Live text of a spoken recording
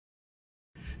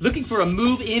Looking for a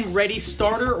move-in ready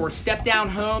starter or step-down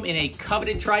home in a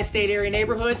coveted tri-state area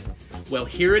neighborhood? Well,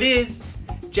 here it is.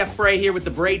 Jeff Bray here with the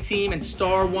Bray Team and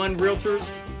Star One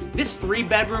Realtors. This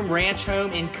 3-bedroom ranch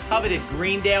home in coveted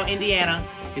Greendale, Indiana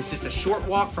is just a short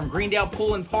walk from Greendale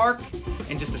Pool and Park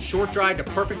and just a short drive to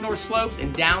Perfect North Slopes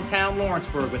in downtown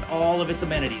Lawrenceburg with all of its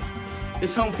amenities.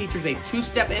 This home features a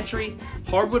 2-step entry,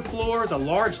 hardwood floors, a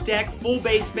large deck, full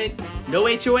basement, no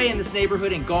HOA in this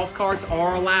neighborhood, and golf carts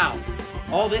are allowed.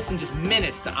 All this in just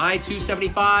minutes to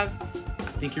I-275. I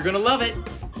think you're gonna love it.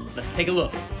 Let's take a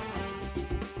look.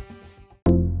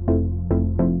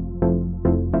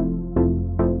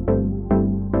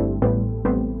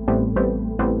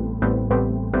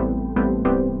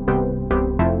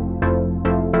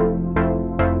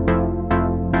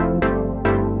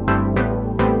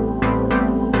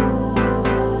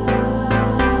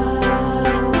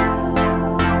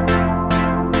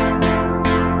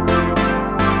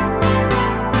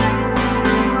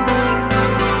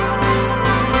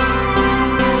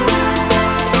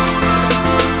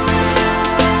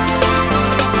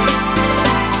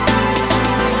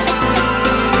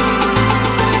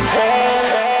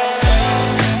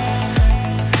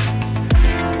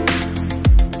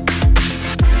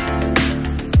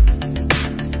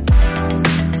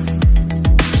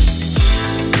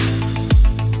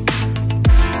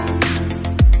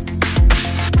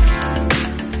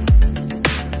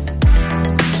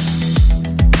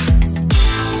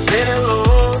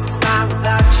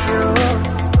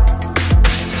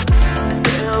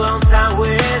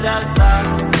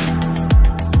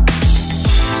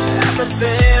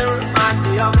 Everything reminds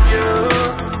me of you,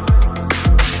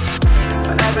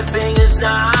 but everything is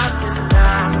not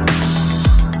enough.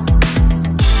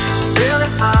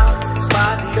 Feeling out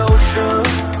by the ocean,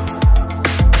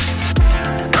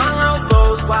 among all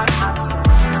those white hot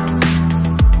sands,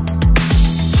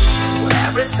 where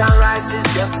every sunrise is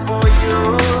just for you.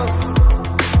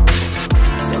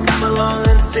 So come along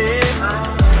and take my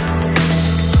hand.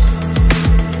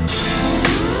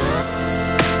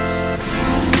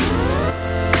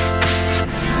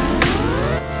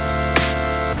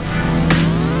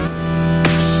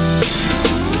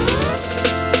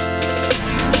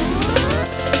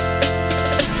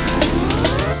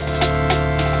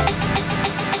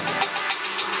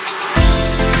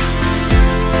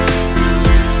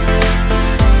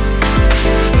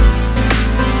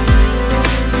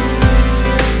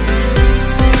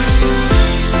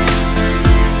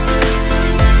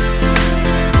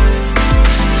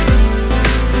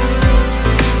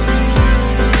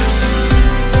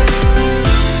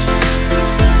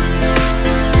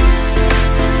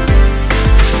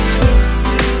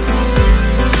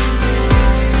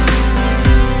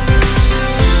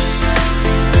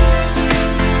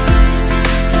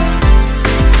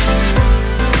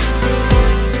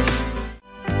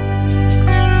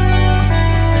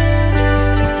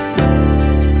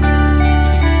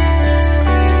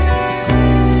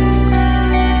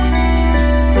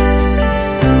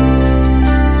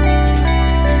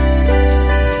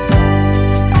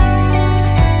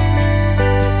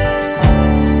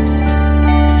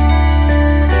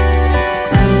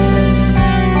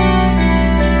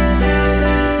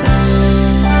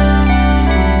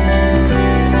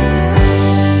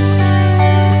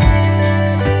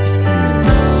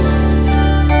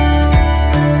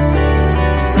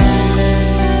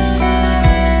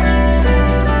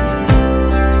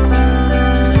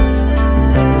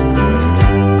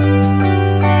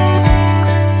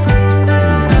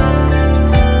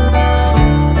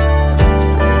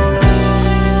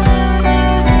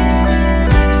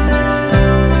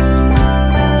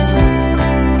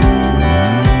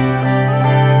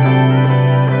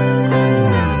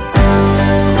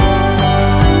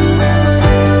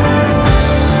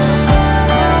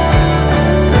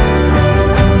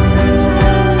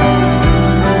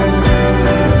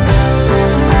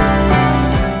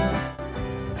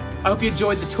 I hope you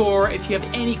enjoyed the tour. If you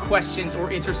have any questions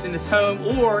or interest in this home,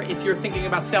 or if you're thinking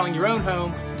about selling your own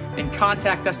home, then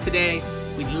contact us today.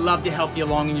 We'd love to help you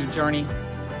along in your journey.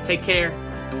 Take care,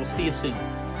 and we'll see you soon.